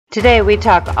Today we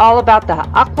talk all about the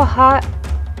Aqua-Hot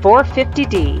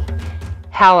 450D,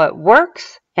 how it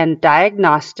works, and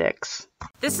diagnostics.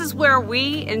 This is where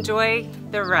we enjoy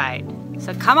the ride.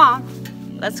 So come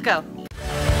on, let's go.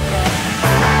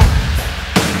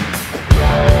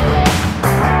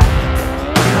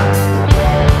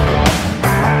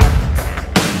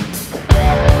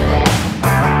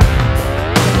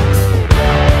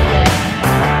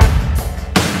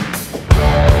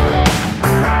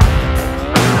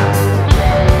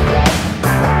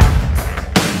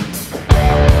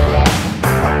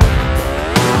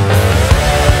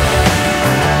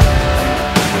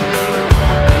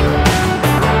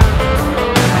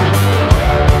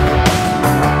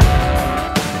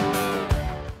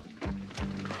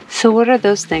 So what are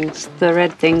those things, the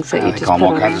red things that you just put on? They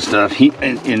call them all kinds of stuff.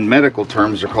 In medical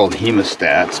terms, they're called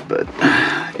hemostats, but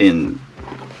in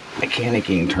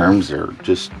mechanicking terms, they're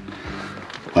just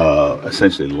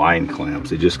essentially line clamps.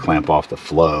 They just clamp off the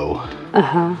flow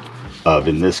of,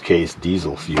 in this case,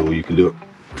 diesel fuel. You can do it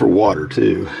for water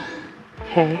too.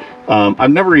 Okay. I've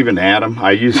never even had them.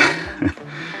 I used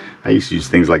to use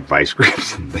things like vice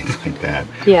grips and things like that.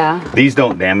 Yeah. These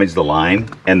don't damage the line,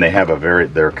 and they have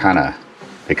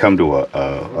they come to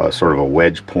a sort of a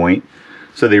wedge point,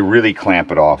 so they really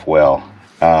clamp it off well.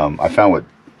 I found with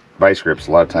vice grips,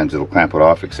 a lot of times it'll clamp it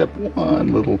off except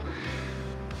one little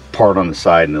part on the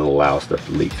side, and it'll allow stuff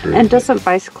to leak through. And doesn't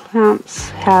vice clamps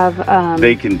have...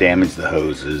 they can damage the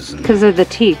hoses. Because of the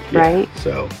teeth, right?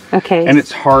 So. Okay. And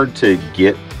it's hard to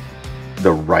get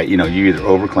the right, you either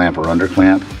over clamp or under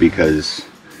clamp, because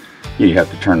you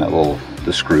have to turn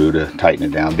the screw to tighten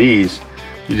it down. These,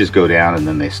 you just go down and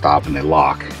then they stop and they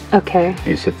lock. Okay. And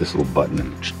you just hit this little button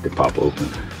and they pop open.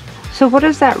 So what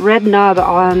is that red knob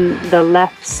on the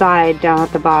left side down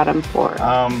at the bottom for?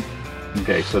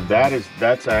 Okay, so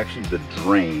that's actually the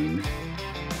drain.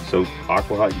 So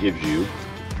Aqua-Hot gives you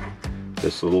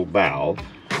this little valve.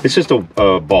 It's just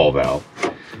a ball valve,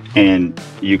 and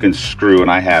you can screw,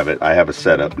 and I have a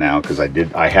setup now because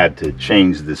I had to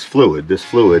change this fluid. This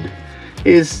fluid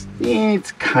is,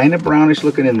 it's kind of brownish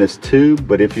looking in this tube,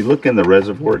 but if you look in the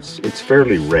reservoir, it's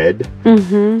fairly red.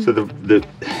 So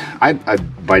I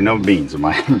by no means am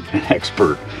I an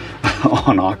expert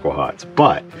on Aqua-Hots,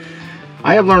 but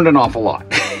I have learned an awful lot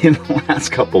in the last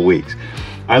couple weeks.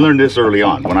 I learned this early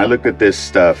on when I looked at this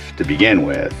stuff to begin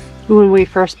with. When we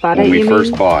first bought it, when we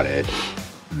first bought it,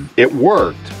 it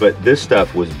worked, but this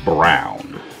stuff was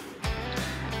brown.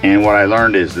 And what I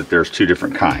learned is that there's two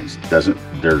different kinds.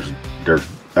 There's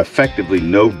effectively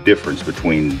no difference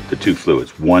between the two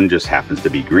fluids. One just happens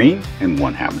to be green and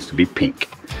one happens to be pink.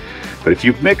 But if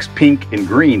you mix pink and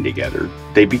green together,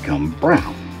 they become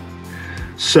brown.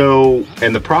 So,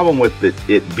 and the problem with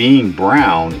it being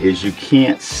brown is you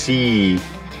can't see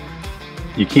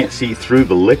through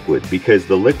the liquid, because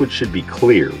the liquid should be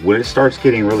clear. When it starts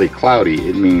getting really cloudy,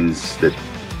 it means that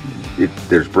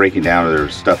there's breaking down, or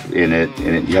there's stuff in it,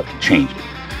 and you have to change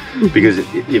it. Because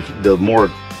if the more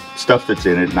stuff that's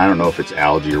in it, and I don't know if it's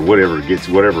algae or whatever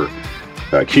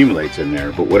accumulates in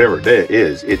there, but whatever it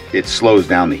is, it slows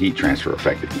down the heat transfer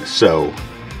effectiveness. So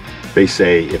they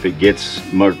say if it gets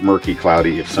murky,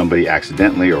 cloudy, if somebody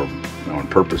accidentally or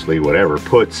purposely, whatever,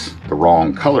 puts the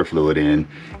wrong color fluid in,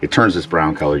 it turns this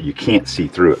brown color. You can't see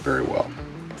through it very well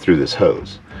through this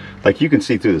hose. Like, you can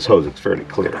see through this hose, it's fairly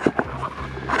clear.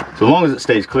 So as long as it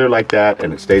stays clear like that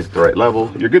and it stays at the right level,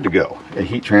 you're good to go. And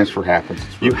heat transfer happens.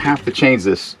 You have to change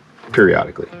this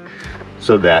periodically,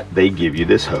 so that they give you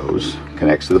this hose,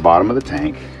 connects to the bottom of the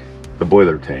tank, the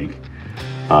boiler tank,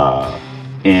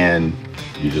 and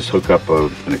you just hook up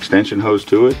an extension hose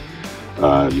to it.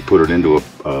 You put it into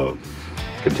a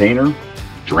container,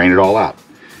 drain it all out.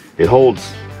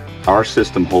 Our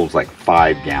system holds like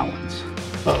 5 gallons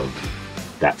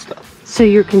of that stuff. So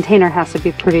your container has to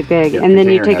be pretty big, and then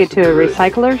you take it to a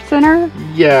recycler center?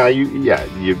 Yeah,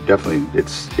 you definitely,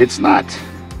 it's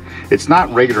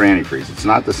not regular antifreeze. It's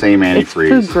not the same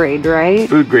antifreeze. It's food grade, right?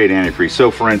 Food grade antifreeze. So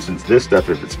for instance, this stuff,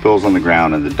 if it spills on the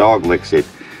ground and the dog licks it,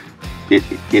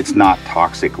 it's not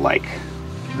toxic like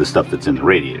the stuff that's in the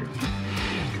radiator.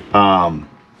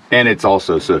 And it's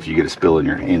also, so if you get a spill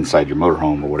inside your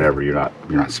motorhome or whatever, you're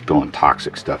not spilling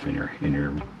toxic stuff in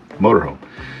your motorhome.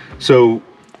 So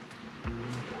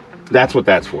that's what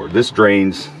that's for. This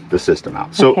drains the system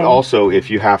out. So also, if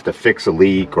you have to fix a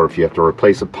leak, or if you have to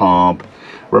replace a pump,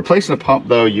 replacing a pump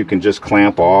though, you can just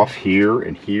clamp off here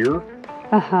and here.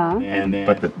 And then,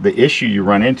 but the issue you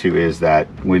run into is that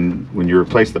when you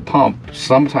replace the pump,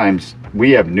 sometimes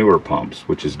we have newer pumps,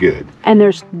 which is good. And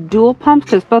there's dual pumps,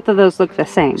 because both of those look the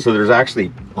same. So there's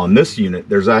actually, on this unit,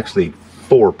 there's actually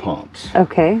 4 pumps.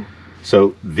 Okay.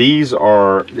 So these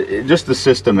are just the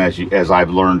system as I've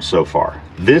learned so far.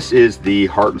 This is the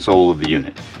heart and soul of the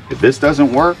unit. If this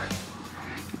doesn't work,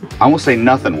 I won't say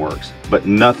nothing works, but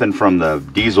nothing from the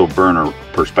diesel burner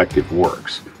perspective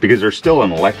works, because there's still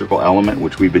an electrical element,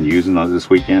 which we've been using this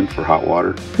weekend for hot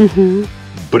water.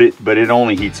 But it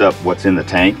only heats up what's in the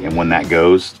tank, and when that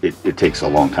goes, it takes a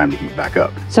long time to heat back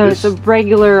up. So it's a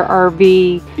regular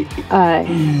RV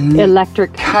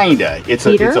electric kinda. It's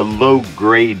a low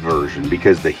grade version,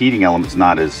 because the heating element's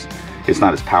not as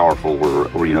powerful,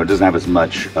 or you know, it doesn't have as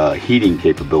much heating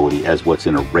capability as what's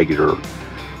in a regular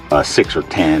 6 or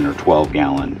 10 or 12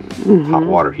 gallon hot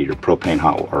water heater, propane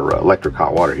hot or electric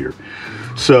hot water heater.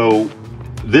 So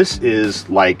this is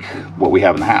like what we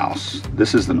have in the house.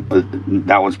 This is that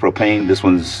one's propane, this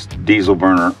one's diesel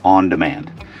burner on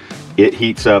demand. It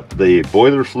heats up the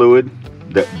boiler fluid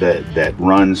that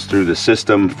runs through the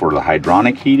system for the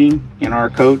hydronic heating in our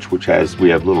coach, which we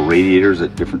have little radiators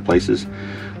at different places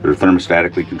that are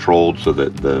thermostatically controlled, so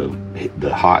that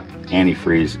the hot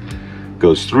antifreeze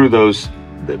goes through those.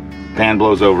 The fan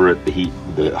blows over it,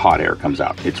 the hot air comes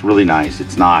out. It's really nice.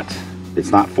 It's not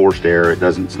forced air. It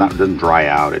doesn't dry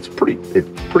out. It's pretty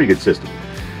good system.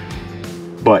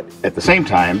 But at the same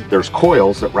time, there's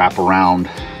coils that wrap around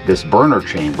this burner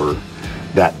chamber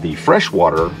that the fresh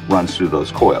water runs through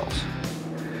those coils.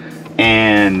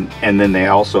 And then they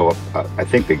also, I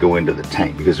think they go into the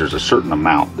tank, because there's a certain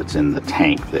amount that's in the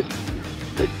tank that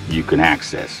you can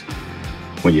access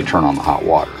when you turn on the hot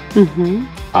water.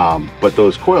 But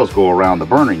those coils go around the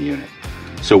burning unit.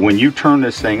 So when you turn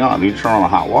this thing on, you turn on a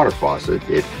hot water faucet,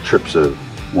 it trips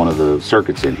one of the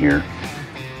circuits in here.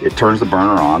 It turns the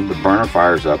burner on, the burner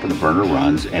fires up, and the burner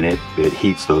runs, and it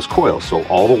heats those coils. So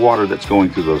all the water that's going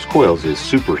through those coils is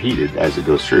superheated as it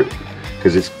goes through,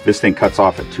 because this thing cuts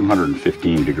off at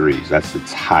 215 degrees. That's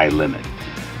its high limit.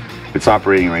 Its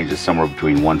operating range is somewhere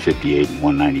between 158 and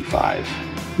 195.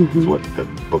 Is what the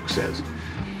book says.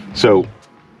 So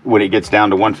when it gets down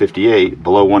to 158,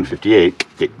 below 158,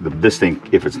 this thing,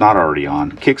 if it's not already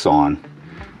on, kicks on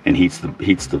and heats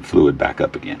the fluid back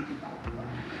up again.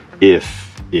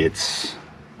 If it's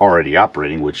already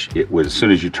operating, which as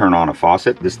soon as you turn on a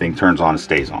faucet, this thing turns on and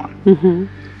stays on.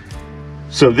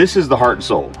 So this is the heart and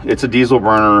soul. It's a diesel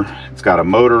burner. It's got a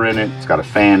motor in it. It's got a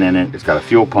fan in it. It's got a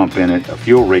fuel pump in it, a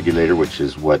fuel regulator, which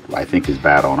is what I think is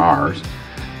bad on ours,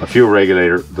 a fuel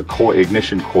regulator, the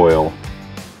ignition coil,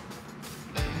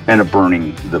 and a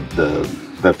burning,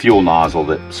 the fuel nozzle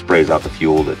that sprays out the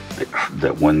fuel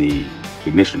that when the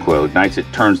ignition coil ignites, it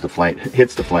turns the flame,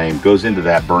 hits the flame, goes into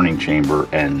that burning chamber,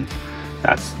 and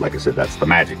that's, like I said, that's the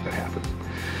magic that happens.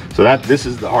 So this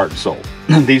is the heart and soul.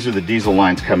 These are the diesel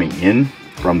lines coming in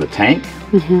from the tank.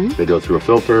 They go through a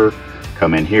filter,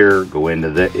 come in here, go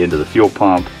into the fuel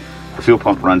pump. The fuel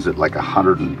pump runs at like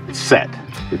 100,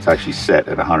 it's actually set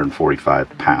at 145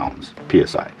 pounds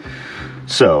PSI.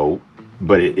 So,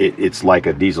 but it's like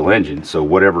a diesel engine, so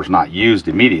whatever's not used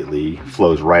immediately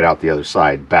flows right out the other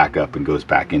side, back up, and goes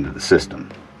back into the system.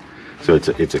 So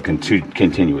it's a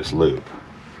continuous loop.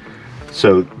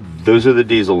 So those are the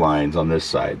diesel lines on this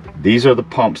side. These are the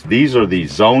pumps. These are the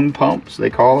zone pumps, they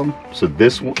call them. So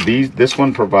this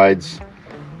one provides,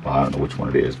 well, I don't know which one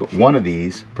it is, but one of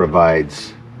these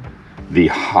provides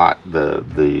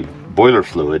the boiler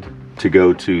fluid to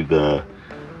go to the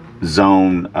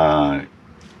zone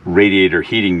radiator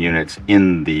heating units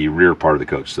in the rear part of the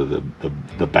coach. So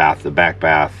the bath, the back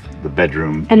bath, the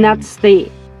bedroom. And that's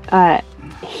the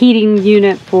heating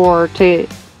unit to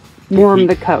warm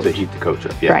the coach. To heat the coach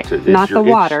up, yeah. Right, not the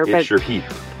water, but it's your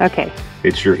heater. Okay.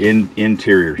 It's your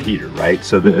interior heater, right?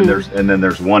 So and then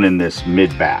there's one in this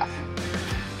mid bath.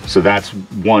 So that's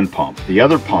one pump. The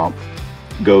other pump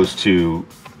goes to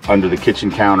under the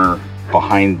kitchen counter,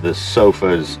 behind the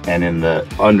sofas, and in the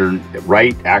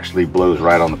actually blows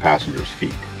right on the passenger's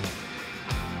feet.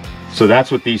 So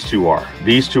that's what these two are.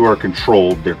 These two are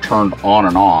controlled. They're turned on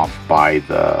and off by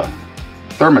the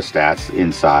thermostats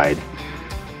inside,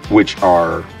 which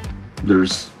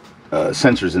there's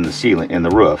sensors in the ceiling, in the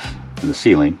roof, in the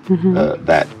ceiling,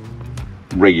 that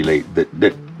regulate,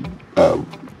 that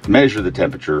measure the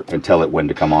temperature and tell it when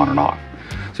to come on and off.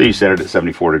 So you set it at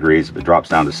 74 degrees. If it drops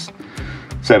down to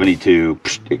 72,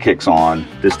 it kicks on,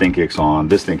 this thing kicks on,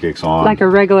 this thing kicks on. Like a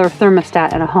regular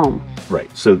thermostat at a home.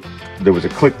 Right. So there was a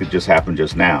click that just happened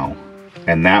just now,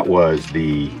 and that was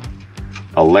the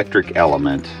electric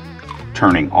element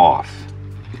turning off.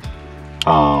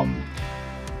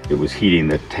 It was heating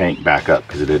the tank back up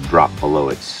because it had dropped below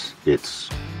its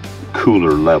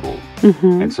cooler level.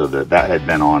 And so that had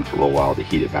been on for a little while to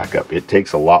heat it back up. It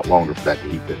takes a lot longer for that to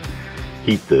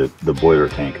heat the boiler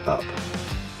tank up.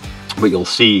 But you'll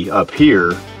see up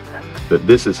here that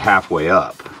this is halfway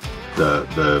up.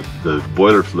 The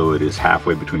boiler fluid is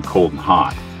halfway between cold and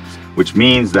hot, which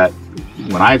means that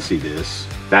when I see this,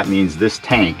 that means this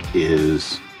tank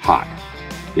is hot.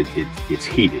 It's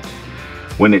heated.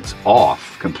 When it's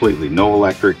off completely, no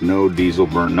electric, no diesel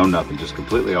burn, no nothing, just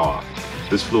completely off,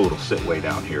 this fluid will sit way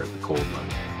down here at the cold level.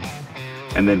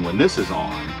 And then when this is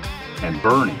on and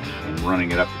burning and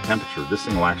running it up to temperature, this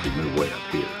thing will actually move way up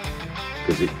here,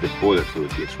 because the boiler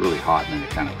fluid gets really hot and then it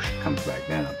kind of comes back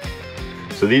down.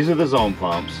 So these are the zone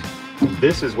pumps.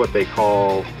 This is what they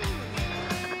call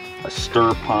a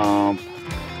stir pump.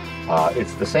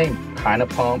 It's the same kind of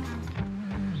pump,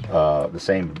 the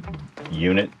same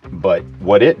unit, but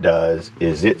what it does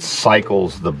is it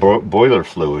cycles the boiler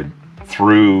fluid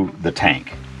through the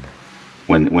tank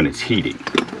when it's heating.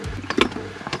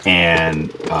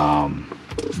 And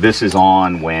this is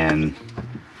on when,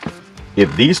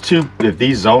 if these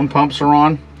zone pumps are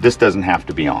on, this doesn't have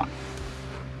to be on.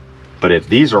 But if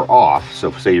these are off,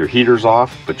 so say your heater's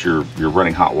off, but you're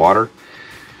running hot water,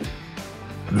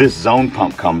 this zone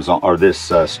pump comes on, or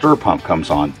this stir pump comes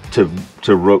on to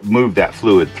move that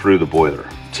fluid through the boiler,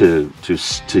 to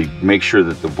make sure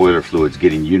that the boiler fluid's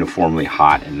getting uniformly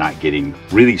hot and not getting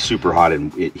really super hot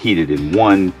and heated in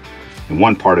one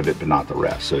part of it, but not the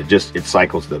rest. So it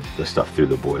cycles the stuff through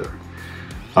the boiler.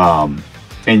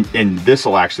 And this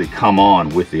will actually come on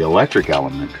with the electric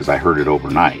element, because I heard it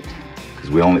overnight. Because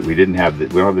we don't have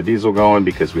the diesel going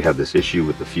because we have this issue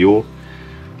with the fuel.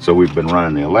 So we've been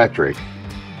running the electric,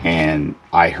 and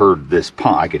I heard this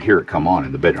pump. I could hear it come on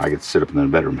in the bedroom. I could sit up in the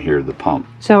bedroom and hear the pump.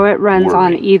 So it runs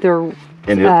on either.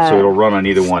 And so it'll run on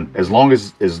either one, as long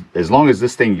as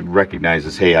this thing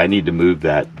recognizes, hey, I need to move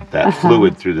that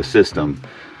fluid through the system,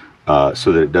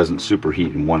 so that it doesn't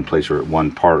superheat in one place or at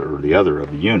one part or the other of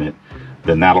the unit.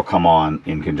 Then that'll come on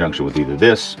in conjunction with either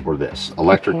this or this,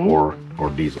 electric or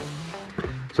diesel.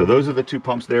 So those are the two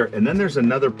pumps there, and then there's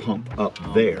another pump up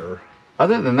there.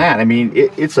 Other than that, I mean,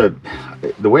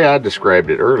 the way I described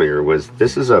it earlier was,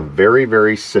 this is a very,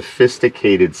 very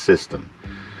sophisticated system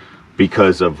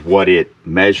because of what it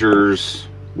measures,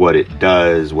 what it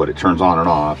does, what it turns on and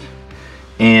off.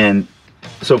 And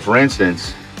so, for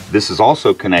instance, this is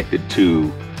also connected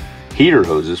to heater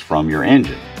hoses from your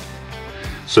engine.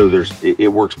 So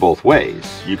it works both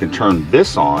ways. You can turn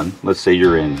this on, let's say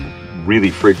you're in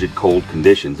really frigid cold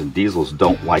conditions and diesels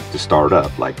don't like to start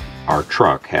up. Like our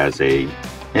truck has a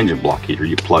engine block heater.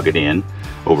 You plug it in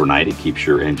overnight, it keeps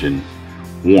your engine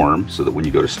warm so that when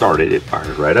you go to start it, it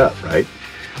fires right up, right?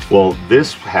 Well,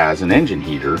 this has an engine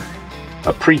heater,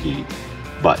 a preheat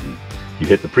button. You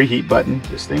hit the preheat button,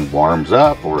 this thing warms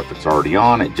up, or if it's already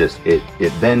on, it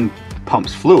then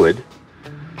pumps fluid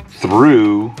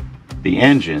through the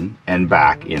engine and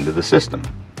back into the system.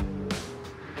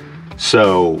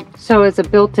 So it's a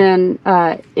built-in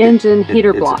engine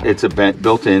heater block. It's a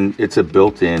built-in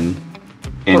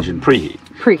engine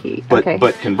preheat.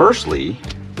 But conversely,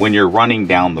 when you're running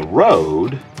down the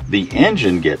road, the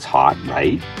engine gets hot,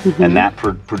 right? Mm-hmm. And that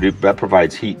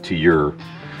provides heat to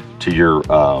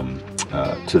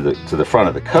the front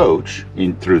of the coach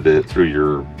through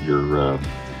your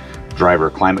driver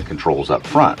climate controls up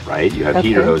front, right? You have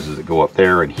heater hoses that go up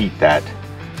there and heat the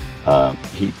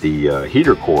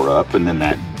heater core up, and then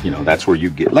that's where you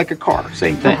get, like a car,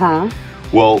 same thing.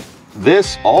 Well,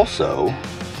 this also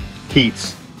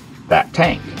heats that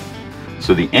tank.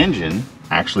 So the engine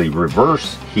actually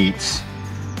reverse heats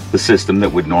the system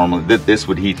that this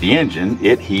would heat the engine.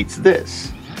 It heats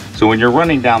this. So when you're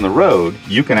running down the road,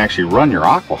 you can actually run your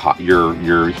Aqua-Hot,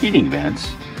 your heating vents.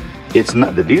 It's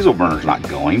not, the diesel burner's not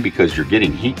going, because you're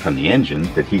getting heat from the engine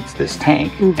that heats this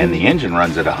tank, and the engine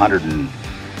runs at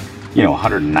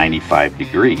 195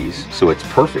 degrees, so it's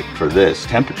perfect for this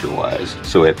temperature-wise.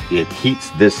 So it heats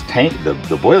this tank,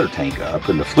 the boiler tank up,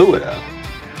 and the fluid up.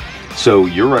 So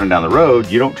you're running down the road,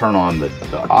 you don't turn on the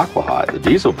Aqua-Hot, the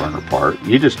diesel burner part,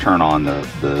 you just turn on the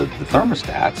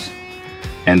thermostats,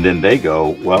 and then they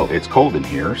go, well, it's cold in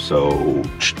here, so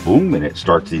boom, and it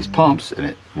starts these pumps, and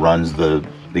it runs the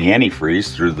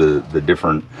antifreeze through the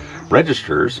different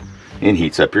registers and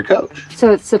heats up your coach.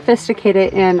 So it's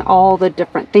sophisticated in all the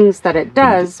different things that it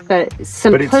does, but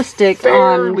simplistic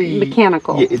on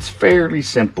mechanical. Yeah, it's fairly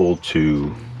simple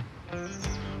to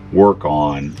work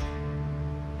on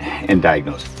and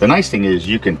diagnose. The nice thing is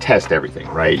you can test everything,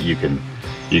 right? You can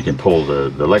pull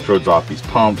the electrodes off these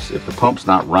pumps. If the pump's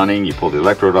not running, you pull the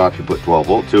electrode off, you put 12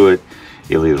 volt to it,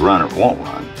 it'll either run or it won't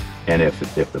run. And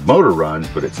if the motor runs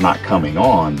but it's not coming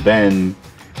on, then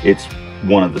it's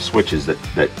one of the switches that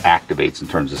activates and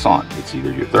turns this on. It's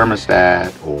either your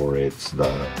thermostat, or it's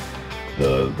the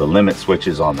the limit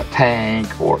switches on the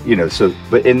tank, or you know. So,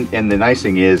 but and the nice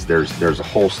thing is there's a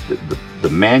whole the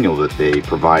manual that they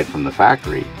provide from the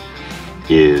factory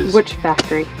is which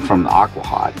factory? From the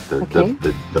Aqua-Hot,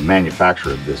 the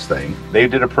manufacturer of this thing. They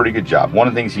did a pretty good job. One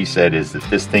of the things he said is that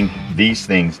these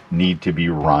things need to be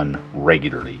run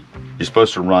regularly. You're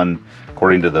supposed to run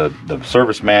according to the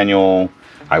service manual.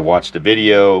 I watched a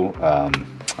video.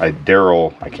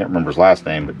 Daryl, I can't remember his last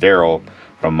name, but Daryl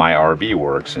from My RV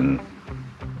Works in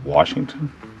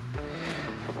Washington.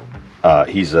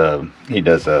 He has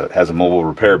a mobile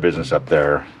repair business up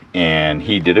there, and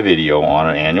he did a video on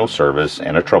an annual service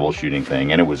and a troubleshooting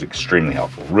thing, and it was extremely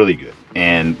helpful, really good.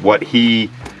 And the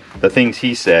things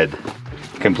he said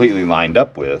completely lined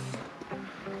up with.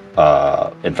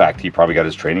 In fact, he probably got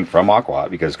his training from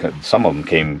Aqua-Hot, because some of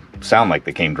them sound like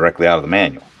they came directly out of the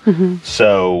manual. Mm-hmm.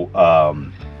 So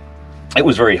it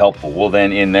was very helpful. Well,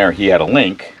 then in there he had a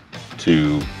link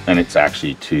to, and it's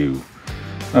actually to,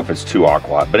 I don't know if it's to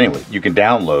Aqua-Hot, but anyway, you can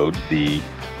download the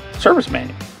service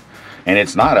manual. And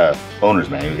it's not a owner's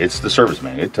manual, it's the service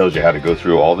manual. It tells you how to go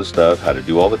through all the stuff, how to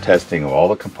do all the testing of all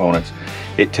the components.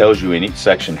 It tells you in each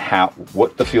section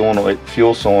what the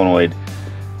fuel solenoid,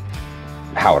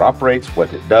 how it operates,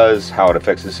 what it does, how it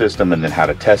affects the system, and then how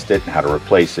to test it, and how to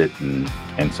replace it, and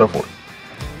so forth.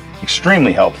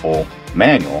 Extremely helpful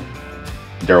manual.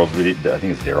 Daryl's video, I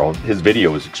think it's Daryl, his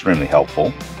video was extremely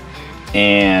helpful.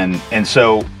 And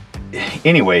so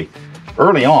anyway,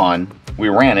 early on, we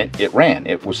ran it. It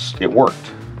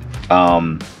worked.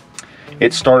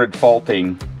 It started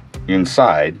faulting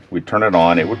inside. We'd turn it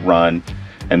on, it would run,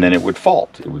 and then it would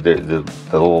fault. The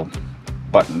little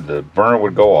button, the burner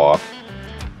would go off,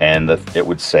 and it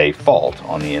would say fault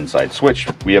on the inside switch.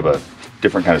 We have a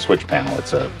different kind of switch panel.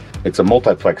 It's a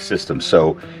multiplex system,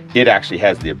 so it actually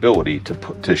has the ability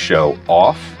to show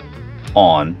off,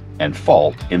 on, and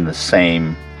fault in the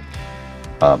same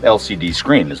LCD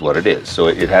screen is what it is. So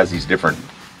it has these different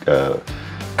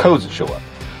codes that show up.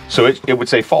 So it would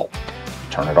say fault.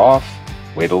 Turn it off,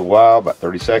 wait a little while, about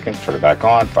 30 seconds, turn it back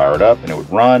on, fire it up, and it would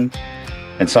run.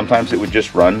 And sometimes it would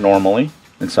just run normally,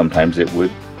 and sometimes it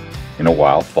would, in a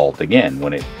while, fault again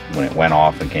when it went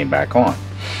off and came back on.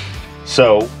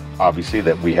 So obviously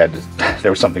that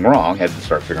there was something wrong, had to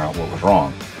start figuring out what was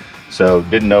wrong. So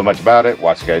didn't know much about it,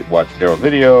 watched Daryl's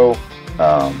video,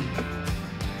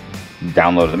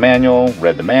 downloaded the manual,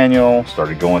 read the manual,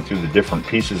 started going through the different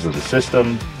pieces of the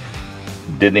system,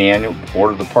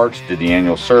 ordered the parts, did the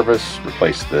annual service,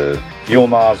 replaced the fuel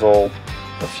nozzle,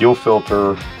 the fuel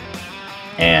filter,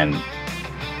 and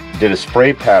did a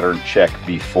spray pattern check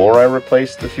before I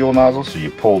replaced the fuel nozzle. So you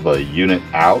pull the unit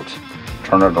out,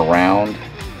 turn it around,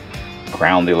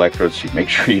 ground the electrodes, so you make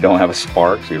sure you don't have a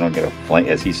spark, so you don't get a flame,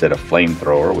 as he said, a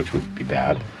flamethrower, which would be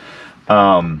bad.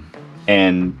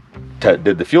 And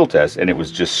did the fuel test, and it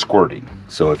was just squirting.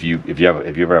 So if you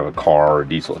ever have a car or a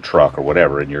diesel truck or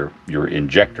whatever, and your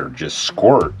injector just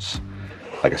squirts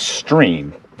like a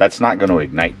stream, that's not going to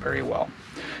ignite very well.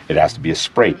 It has to be a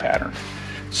spray pattern.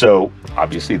 So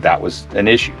obviously that was an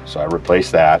issue. So I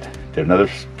replaced that, did another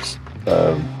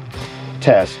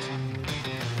test,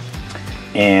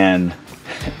 and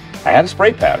I had a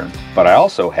spray pattern, but I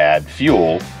also had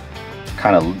fuel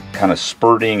kind of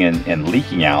spurting and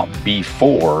leaking out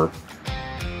before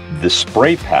the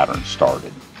spray pattern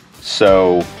started.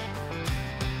 So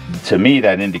to me,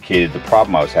 that indicated the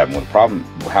problem I was having. With the problem,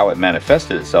 how it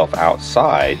manifested itself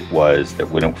outside was that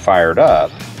when it fired up,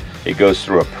 it goes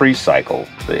through a pre-cycle.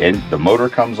 The motor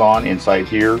comes on inside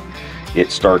here,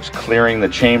 it starts clearing the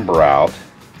chamber out.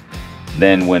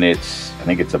 Then when I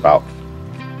think it's about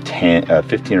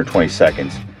 15 or 20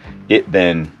 seconds, it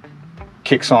then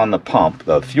kicks on the pump,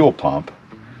 the fuel pump,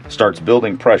 starts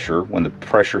building pressure. When the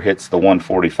pressure hits the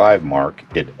 145 mark,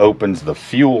 it opens the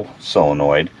fuel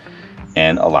solenoid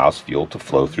and allows fuel to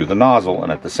flow through the nozzle,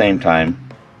 and at the same time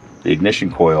the ignition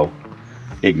coil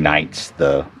ignites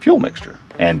the fuel mixture,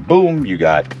 and boom, you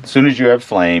got, as soon as you have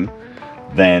flame,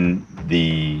 then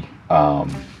there's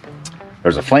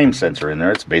a flame sensor in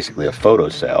there. It's basically a photo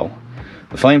cell.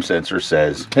 The flame sensor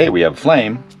says, hey, we have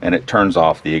flame, and it turns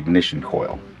off the ignition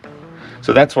coil.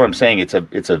 So that's what I'm saying. It's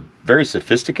a very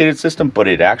sophisticated system, but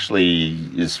it actually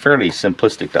is fairly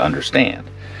simplistic to understand.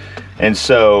 And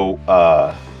so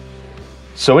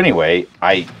anyway,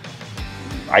 I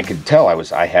could tell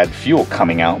I had fuel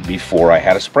coming out before I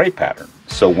had a spray pattern.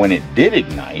 So when it did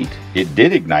ignite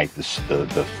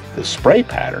the spray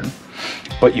pattern,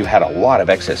 but you had a lot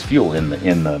of excess fuel in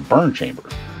the burn chamber.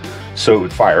 So it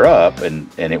would fire up, and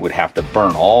it would have to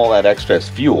burn all that excess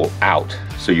fuel out.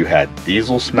 So you had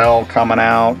diesel smell coming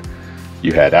out.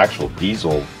 You had actual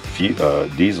diesel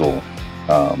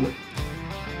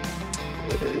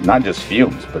not just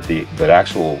fumes, but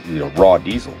actual, you know, raw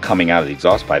diesel coming out of the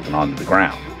exhaust pipe and onto the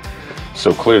ground.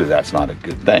 So clearly that's not a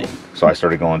good thing. So I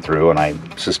started going through, and I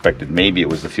suspected maybe it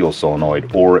was the fuel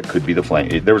solenoid, or it could be the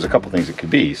flame. There was a couple things it could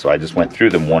be. So I just went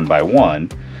through them one by one.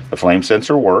 The flame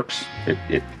sensor works.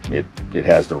 It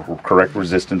has the correct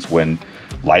resistance when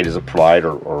light is applied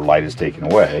or light is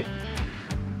taken away.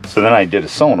 So then I did a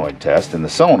solenoid test, and the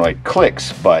solenoid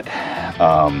clicks, but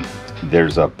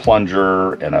there's a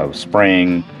plunger and a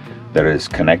spring that is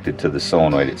connected to the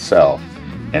solenoid itself,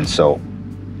 and so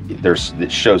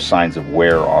it shows signs of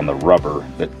wear on the rubber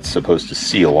that's supposed to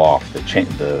seal off the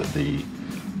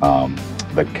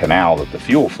canal that the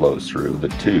fuel flows through, the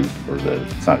tube, or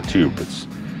it's not a tube, it's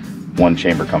one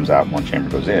chamber comes out and one chamber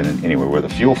goes in, and anyway, where the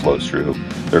fuel flows through,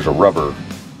 there's a rubber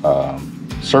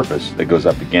surface that goes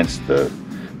up against the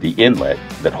inlet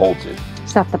that holds it.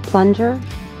 Is that the plunger?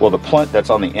 Well, that's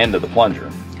on the end of the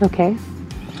plunger. Okay.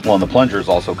 Well, and the plunger is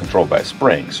also controlled by a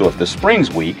spring. So if the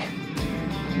spring's weak,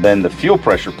 then the fuel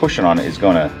pressure pushing on it is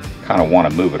going to kind of want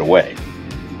to move it away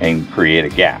and create a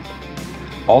gap.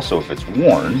 Also, if it's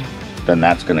worn, then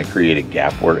that's going to create a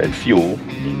gap where, and fuel,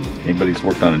 anybody who's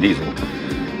worked on a diesel,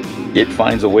 it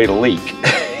finds a way to leak.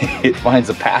 It finds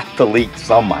a path to leak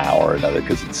somehow or another,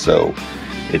 because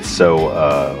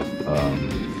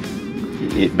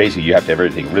basically you have to have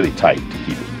everything really tight to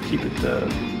keep it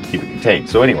contained.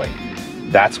 So anyway,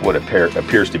 that's what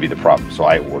appears to be the problem. So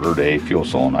I ordered a fuel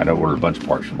solenoid. I ordered a bunch of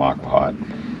parts from Aqua-Hot,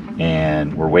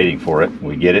 and we're waiting for it. When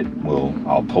we get it,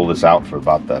 I'll pull this out for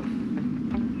about the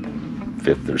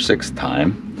 5th or 6th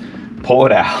time. Pull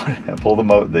it out, pull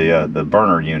the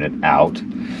burner unit out,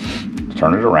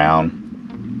 turn it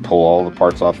around, pull all the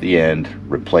parts off the end,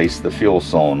 replace the fuel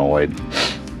solenoid,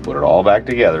 put it all back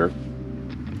together.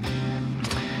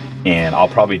 And I'll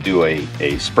probably do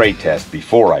a spray test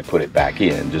before I put it back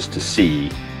in, just to see,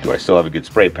 do I still have a good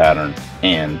spray pattern,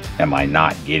 and am I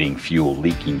not getting fuel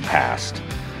leaking past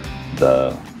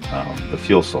the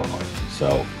fuel solenoid.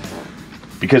 So,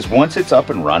 because once it's up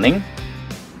and running,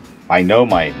 I know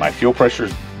my fuel pressure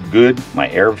is good, my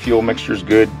air fuel mixture is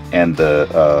good, and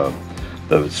the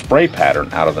spray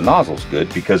pattern out of the nozzle is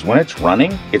good, because when it's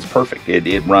running, it's perfect.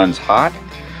 It runs hot.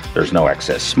 There's no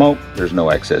excess smoke. There's no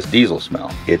excess diesel smell.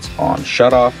 It's on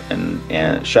shut off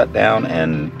and shut down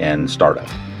and start up.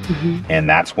 Mm-hmm. And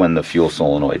that's when the fuel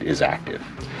solenoid is active.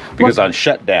 Because on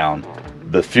shutdown,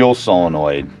 the fuel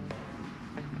solenoid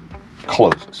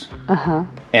closes. Uh-huh.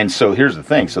 And so here's the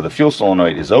thing. So the fuel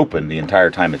solenoid is open the entire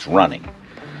time it's running.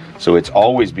 So it's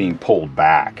always being pulled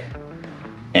back.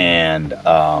 And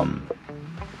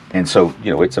so,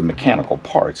 you know, it's a mechanical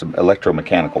part. It's an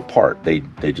electromechanical part. They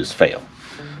just fail.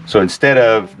 So instead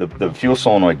of, the fuel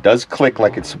solenoid does click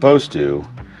like it's supposed to,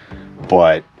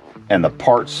 and the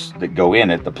parts that go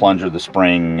in it, the plunger, the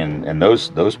spring, and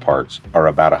those parts are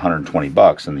about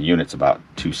 $120, and the unit's about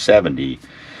 $270.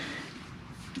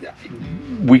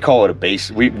 We call it a base.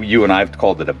 You and I have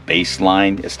called it a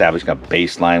baseline, establishing a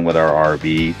baseline with our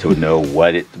RV to know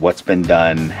what's been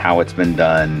done, how it's been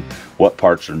done, what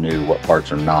parts are new, what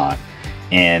parts are not.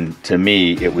 And to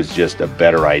me, it was just a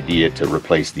better idea to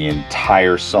replace the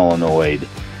entire solenoid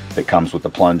that comes with the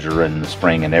plunger and the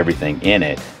spring and everything in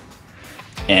it.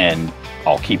 And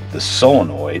I'll keep the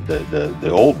solenoid,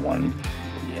 the old one.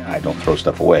 I don't throw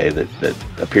stuff away that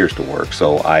appears to work.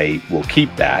 So I will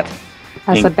keep that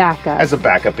as a backup. As a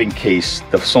backup in case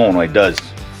the solenoid does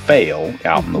fail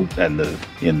out in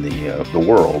the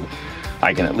world.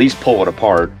 I can at least pull it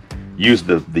apart, use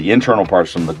the internal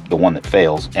parts from the one that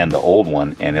fails and the old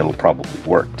one, and it'll probably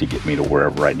work to get me to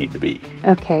wherever I need to be.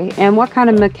 Okay, and what kind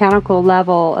of mechanical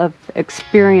level of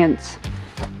experience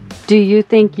do you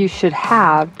think you should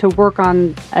have to work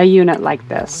on a unit like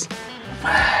this?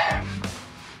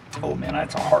 Oh man,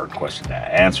 that's a hard question to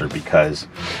answer, because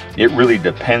it really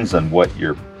depends on what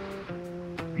you're,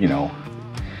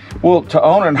 well, to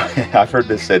own an, I've heard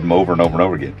this said over and over and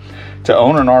over again, to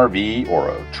own an RV or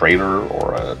a trailer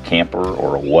or a camper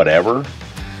or whatever,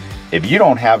 if you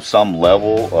don't have some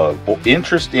level of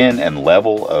interest in and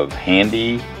level of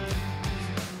handy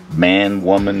man,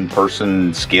 woman,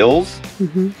 person skills,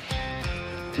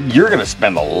 you're going to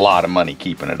spend a lot of money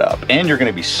keeping it up, and you're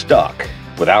going to be stuck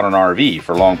without an RV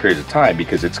for long periods of time,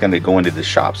 because it's going to go into the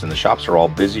shops, and the shops are all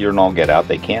busier and all get out.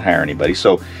 They can't hire anybody.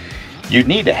 So you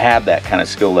need to have that kind of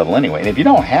skill level anyway. And if you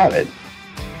don't have it,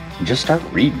 just start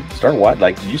reading, start watching,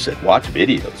 like you said, watch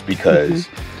videos, because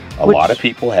a lot of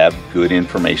people have good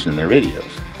information in their videos.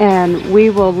 And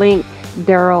we will link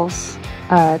Daryl's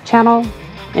channel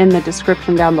in the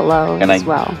description down below as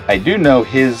well. I do know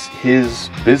his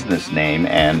business name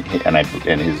and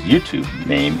his YouTube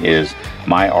name is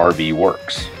My RV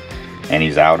Works, and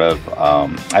he's out of,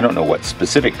 I don't know what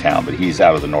specific town, but he's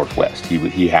out of the Northwest.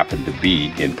 He happened to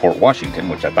be in Port Washington,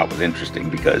 which I thought was interesting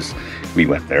because we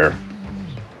went there.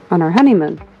 On our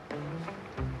honeymoon.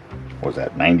 What was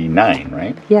that, 99,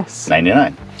 right? Yes.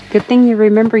 99. Good thing you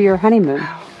remember your honeymoon.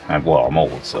 Well, I'm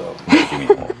old, so give me a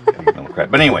little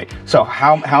credit. But anyway, so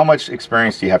how much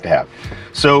experience do you have to have?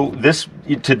 So this,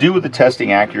 to do with the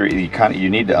testing accurately, you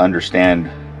need to understand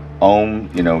ohm,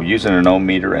 using an ohm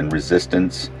meter and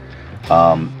resistance,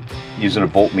 using a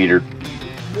voltmeter,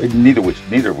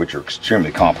 neither of which are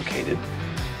extremely complicated.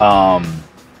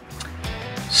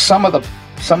 Some of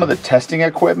the testing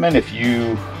equipment, if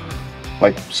you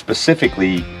like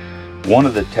specifically, one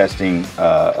of the testing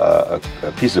a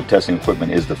piece of testing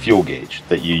equipment is the fuel gauge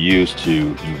that you use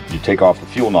to you take off the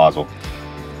fuel nozzle.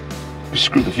 You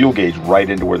screw the fuel gauge right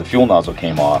into where the fuel nozzle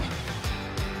came off.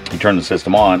 You turn the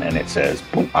system on and it says,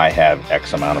 boom, I have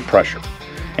X amount of pressure.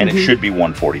 And it should be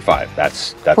 145.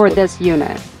 That's for this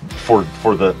unit. For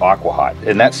the Aqua-Hot.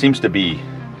 And that seems to be,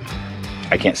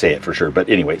 I can't say it for sure, but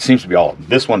anyway, it seems to be all of them.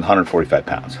 This one, 145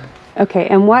 pounds. Okay,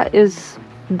 and what is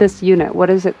this unit? What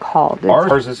is it called?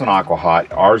 Ours is an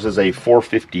Aqua-Hot. Ours is a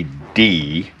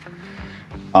 450D.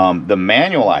 The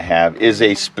manual I have is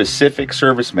a specific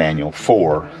service manual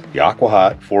for the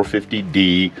Aqua-Hot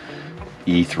 450D,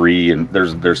 E3, and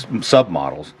there's sub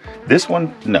models. This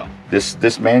one, no.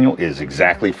 This manual is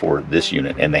exactly for this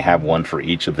unit, and they have one for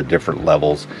each of the different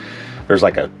levels. There's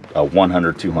like a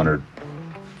 100, 200,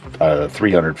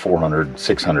 300, 400,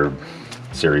 600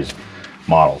 series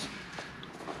models.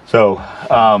 So,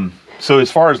 so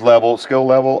as far as skill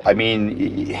level, I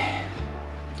mean,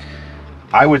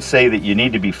 I would say that you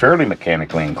need to be fairly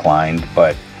mechanically inclined,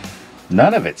 but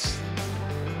none of it's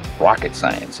rocket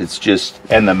science. It's just,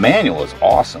 and the manual is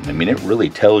awesome. I mean, it really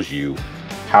tells you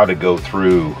how to go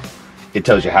through. It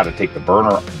tells you how to take the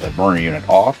burner unit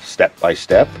off step by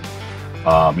step.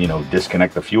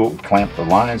 Disconnect the fuel, clamp the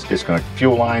lines, disconnect the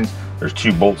fuel lines. There's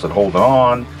 2 bolts that hold it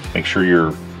on. Make sure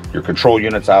your control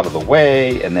unit's out of the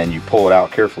way, and then you pull it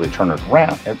out carefully and turn it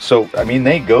around. And so, I mean,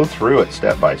 they go through it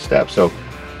step by step. So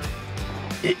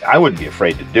I wouldn't be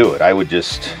afraid to do it. I would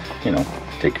just,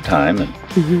 take your time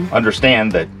and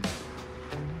understand that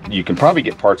you can probably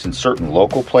get parts in certain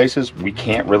local places. We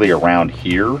can't really around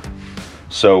here.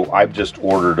 So I've just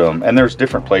ordered them, and there's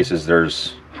different places.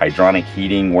 There's Hydronic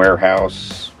Heating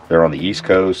Warehouse. They're on the East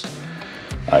Coast.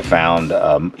 I found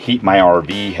Heat My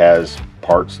RV has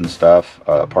parts and stuff,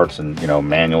 parts and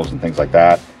manuals and things like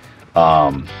that.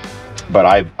 But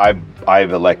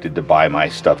I've elected to buy my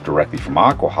stuff directly from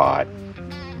Aqua-Hot.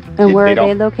 And where are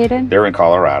they located? They're in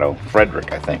Colorado,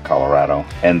 Frederick, I think, Colorado,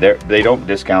 and they don't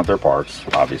discount their parts,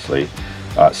 obviously.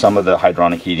 Some of the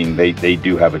hydronic heating, they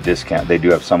do have a discount. They do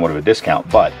have somewhat of a discount,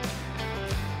 but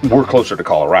we're closer to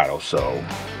Colorado, so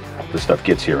the stuff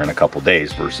gets here in a couple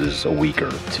days versus a week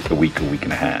and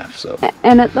a half. So.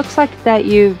 And it looks like that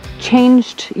you've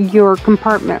changed your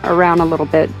compartment around a little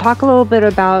bit. Talk a little bit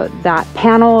about that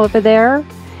panel over there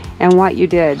and what you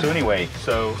did. So anyway,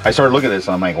 I started looking at this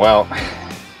and I'm like, well,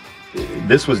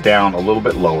 this was down a little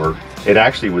bit lower. It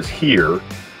actually was here,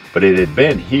 but it had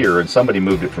been here and somebody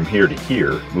moved it from here to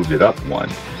here, moved it up one.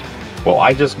 Well,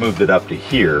 I just moved it up to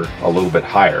here a little bit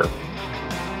higher.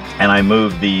 And I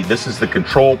moved this is the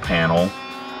control panel,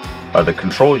 the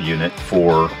control unit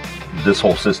for this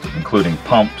whole system, including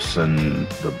pumps and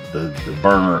the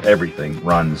burner, everything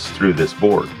runs through this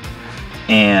board.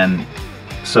 And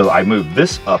so I moved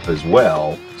this up as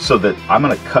well, so that I'm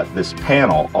gonna cut this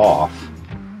panel off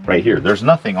right here. There's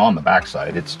nothing on the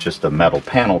backside, it's just a metal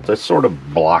panel to sort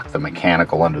of block the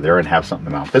mechanical under there and have something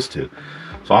to mount this to.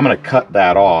 So I'm gonna cut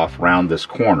that off around this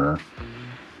corner.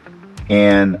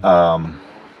 And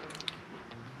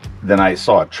then I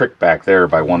saw a trick back there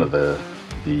by one of the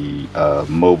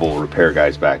mobile repair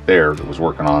guys back there that was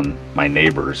working on my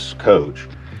neighbor's coach,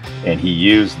 and he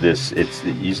used this.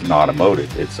 He's an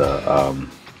automotive. It's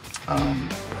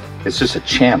just a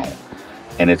channel,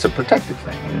 and it's a protective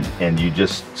thing, and you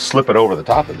just slip it over the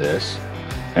top of this,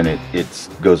 and it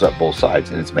goes up both sides,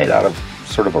 and it's made out of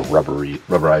sort of a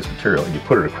rubberized material, and you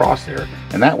put it across there,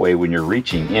 and that way when you're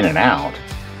reaching in and out,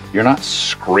 you're not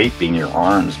scraping your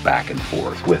arms back and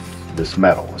forth with this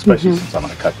metal, especially since I'm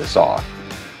going to cut this off.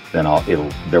 Then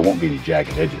there won't be any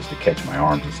jagged edges to catch my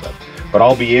arms and stuff. But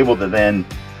I'll be able to then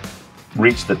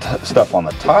reach the stuff on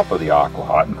the top of the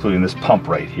Aqua-Hot, including this pump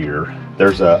right here.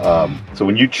 There's a so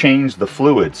when you change the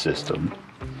fluid system,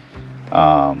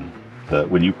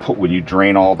 when you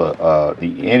drain all the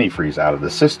antifreeze out of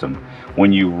the system,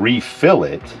 when you refill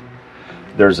it,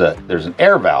 there's an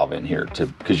air valve in here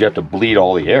because you have to bleed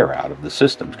all the air out of the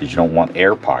systems, because you don't want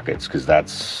air pockets, because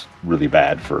that's really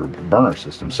bad for burner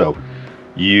systems. So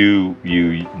you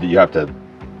have to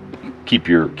keep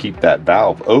that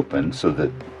valve open so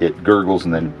that it gurgles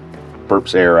and then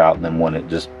burps air out, and then when it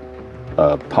just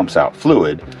pumps out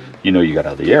fluid, you know you got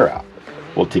all the air out.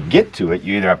 Well, to get to it,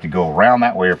 you either have to go around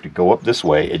that way or have to go up this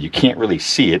way, and you can't really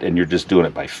see it, and you're just doing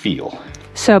it by feel.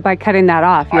 So by cutting that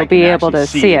off, you'll be able to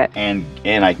see it. And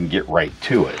I can get right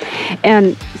to it.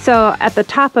 And so at the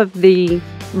top of the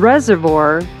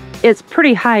reservoir, it's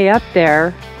pretty high up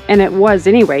there, and it was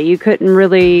anyway. You couldn't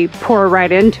really pour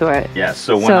right into it. Yeah,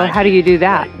 so how do you do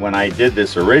that? Right, when I did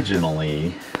this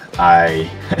originally,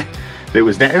 it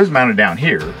was mounted down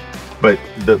here. But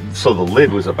so the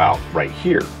lid was about right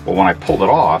here. Well, when I pulled it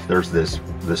off, there's this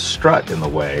strut in the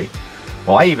way.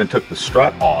 Well, I even took the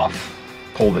strut off,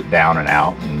 pulled it down and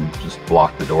out, and just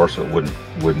blocked the door so it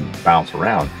wouldn't bounce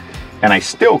around. And I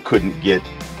still couldn't get,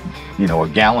 you know, a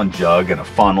gallon jug and a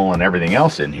funnel and everything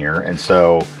else in here. And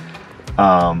so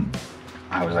I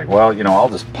was like, well, you know, I'll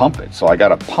just pump it. So I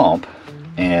got a pump,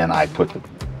 and I put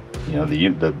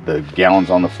the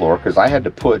gallons on the floor, because I had to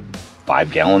put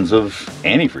 5 gallons of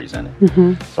antifreeze in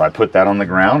it. So I put that on the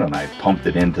ground, and I pumped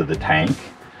it into the tank,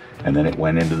 and then it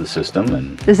went into the system.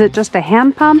 And is it just a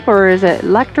hand pump, or is it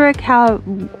electric?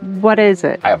 What is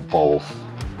it? I have both.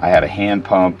 I had a hand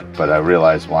pump, but I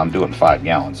realized, well, I'm doing 5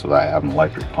 gallons, so I have an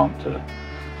electric pump to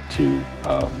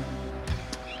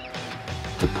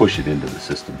push it into the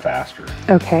system faster.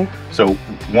 Okay. So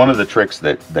one of the tricks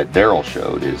that Daryl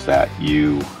showed is that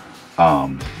you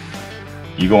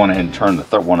go on ahead and turn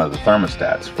one of the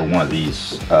thermostats for one of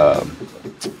these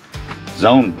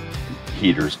zone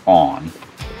heaters on,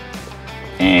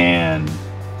 and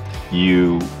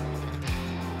you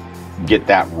get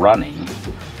that running,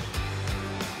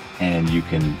 and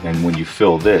when you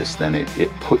fill this, then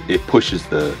it pushes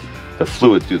the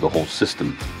fluid through the whole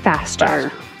system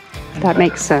faster. That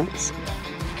makes sense.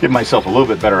 Give myself a little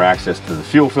bit better access to the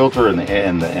fuel filter and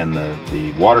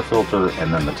the water filter,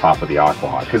 and then the top of the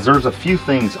Aqua-Hot, because there's a few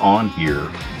things on here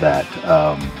that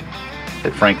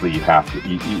frankly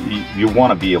you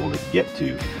want to be able to get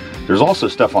to. There's also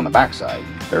stuff on the backside.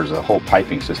 There's a whole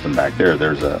piping system back there.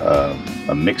 There's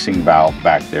a mixing valve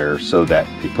back there, so that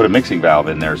you put a mixing valve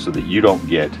in there so that you don't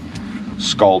get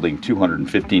scalding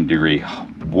 215-degree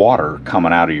water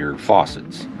coming out of your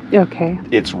faucets. Okay.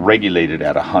 It's regulated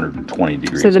at 120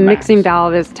 degrees. So the mixing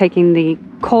valve is taking the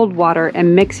cold water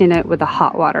and mixing it with the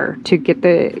hot water to get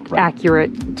the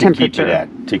accurate temperature.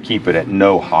 To keep it at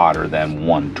no hotter than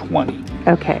 120.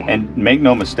 Okay. And make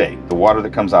no mistake, the water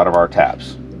that comes out of our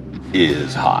taps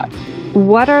is hot.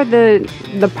 What are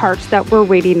the parts that we're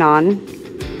waiting on?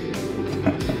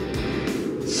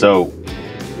 So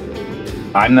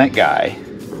I'm that guy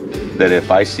that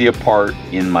if I see a part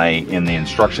in the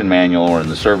instruction manual or in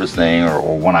the service thing,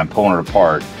 or when I'm pulling it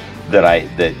apart, that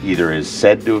either is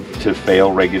said to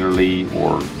fail regularly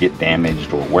or get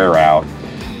damaged or wear out,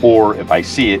 or if I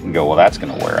see it and go, well, that's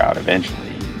going to wear out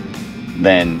eventually,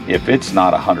 then if it's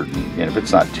not if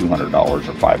it's not $200 or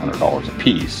 $500 a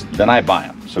piece, then I buy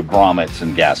them. So grommets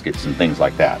and gaskets and things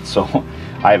like that. So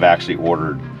I've actually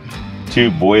ordered 2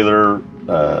 boiler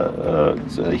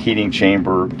heating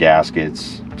chamber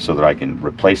gaskets, so that I can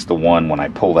replace the one when I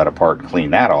pull that apart and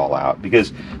clean that all out.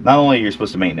 Because not only are you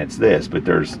supposed to maintenance this, but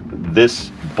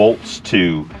this bolts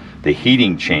to the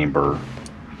heating chamber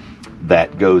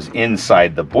that goes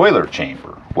inside the boiler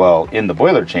chamber. Well, in the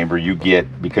boiler chamber, you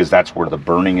get, because that's where the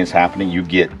burning is happening, you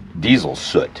get diesel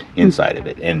soot inside of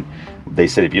it. And they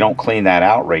said if you don't clean that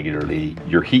out regularly,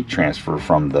 your heat transfer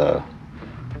from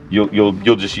you'll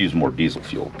just use more diesel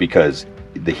fuel, because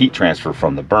the heat transfer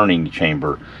from the burning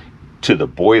chamber to the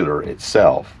boiler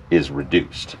itself is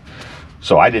reduced.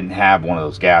 So I didn't have one of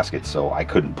those gaskets, so I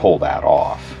couldn't pull that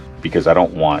off, because you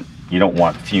don't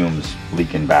want fumes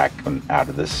leaking back out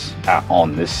of this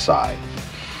on this side.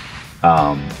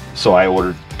 So I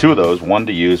ordered 2 of those, one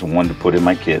to use and one to put in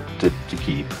my kit to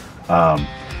keep.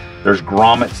 There's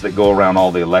grommets that go around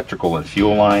all the electrical and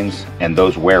fuel lines, and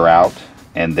those wear out,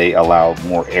 and they allow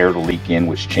more air to leak in,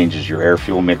 which changes your air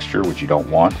fuel mixture, which you don't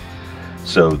want.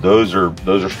 So those are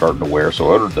starting to wear, so I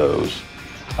ordered those.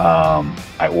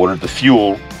 I ordered the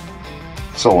fuel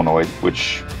solenoid,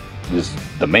 which is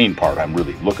the main part I'm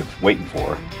really waiting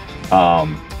for. I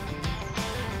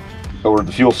ordered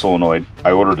the fuel solenoid.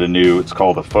 I ordered a new, it's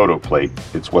called a photo plate.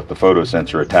 It's what the photo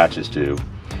sensor attaches to,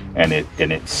 and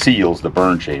it seals the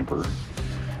burn chamber.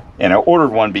 And I ordered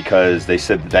one because they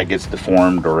said that gets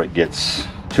deformed, or it gets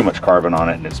too much carbon on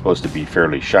it, and it's supposed to be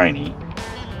fairly shiny.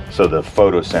 So the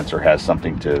photo sensor has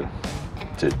something to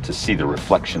to see the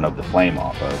reflection of the flame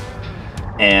off of.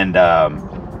 And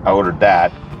I ordered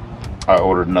that. I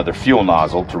ordered another fuel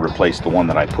nozzle to replace the one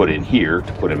that I put in here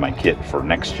to put in my kit for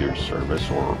next year's service,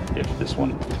 or if this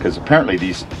one, because apparently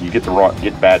these, you get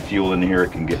bad fuel in here,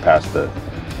 it can get past the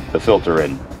filter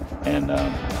and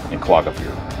clog up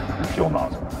your fuel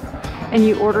nozzle. And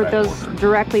you ordered those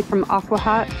directly from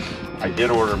Aqua-Hot? I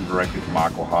did order them directly from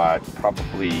Aqua-Hot.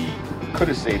 Probably could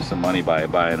have saved some money by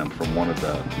buying them from one of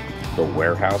the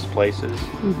warehouse places.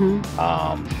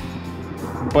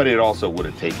 But it also would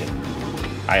have taken,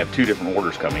 I have 2 different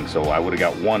orders coming, so I would have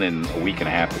got one in a week and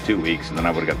a half to 2 weeks, and then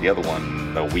I would have got the other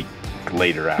one a week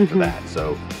later after that.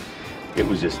 So it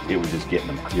was just getting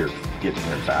them here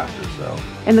faster. So.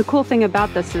 And the cool thing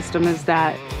about the system is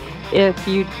that if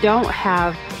you don't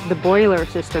have the boiler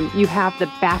system, you have the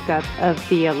backup of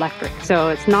the electric. So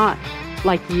it's not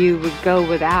like you would go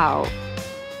without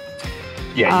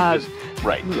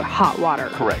right, hot water.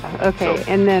 Correct. Okay, so,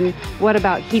 and then what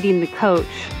about heating the coach?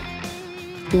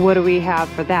 What do we have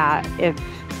for that if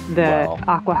the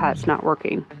Aqua-Hot's not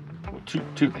working? Well,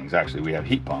 two things actually. We have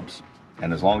heat pumps,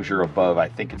 and as long as you're above, I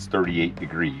think it's 38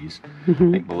 degrees. I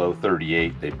think below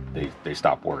 38, they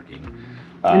stop working.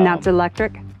 And that's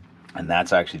electric? And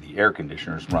that's actually, the air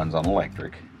conditioners runs on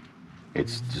electric.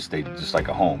 It's just like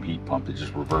a home heat pump. It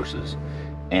just reverses.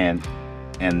 And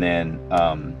then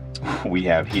we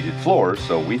have heated floors.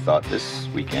 So we thought this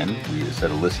weekend,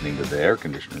 instead of listening to the air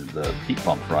conditioner, the heat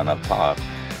pump run up top,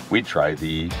 we'd try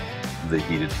the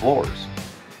heated floors.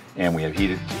 And we have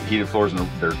heated floors, and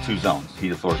there are 2 zones: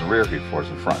 heated floors in rear, heated floors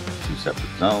in front. 2 separate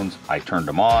zones. I turned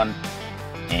them on,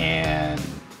 and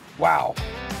wow,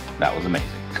 that was amazing.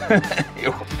 It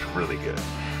worked really good.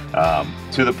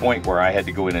 To the point where I had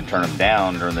to go in and turn them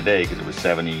down during the day because it was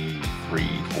 73,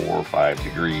 4, 5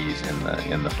 degrees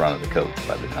in the front of the coach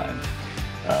by the time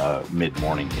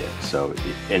mid-morning hit. So,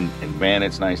 and man,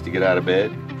 it's nice to get out of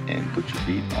bed and put your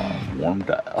feet on warm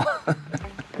tile.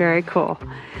 Very cool.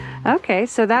 Okay,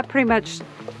 so that pretty much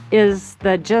is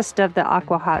the gist of the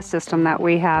Aqua-Hot system that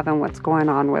we have and what's going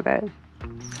on with it.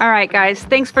 All right, guys,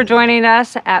 thanks for joining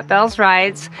us at Belle's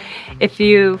Rides. If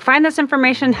you find this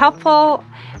information helpful,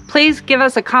 please give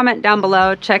us a comment down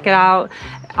below. Check it out.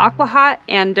 Aqua-Hot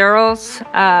and Daryl's,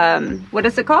 what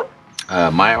is it called?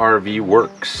 My RV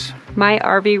Works. My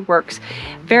RV Works.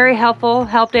 Very helpful.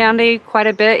 Helped Andy quite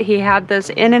a bit. He had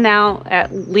this in and out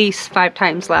at least 5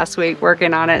 times last week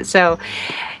working on it. So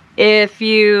if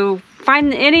you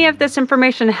find any of this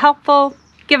information helpful,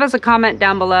 give us a comment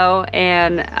down below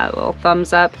and a little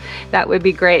thumbs up. That would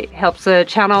be great. Helps the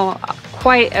channel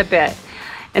quite a bit.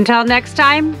 Until next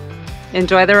time,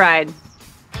 enjoy the ride.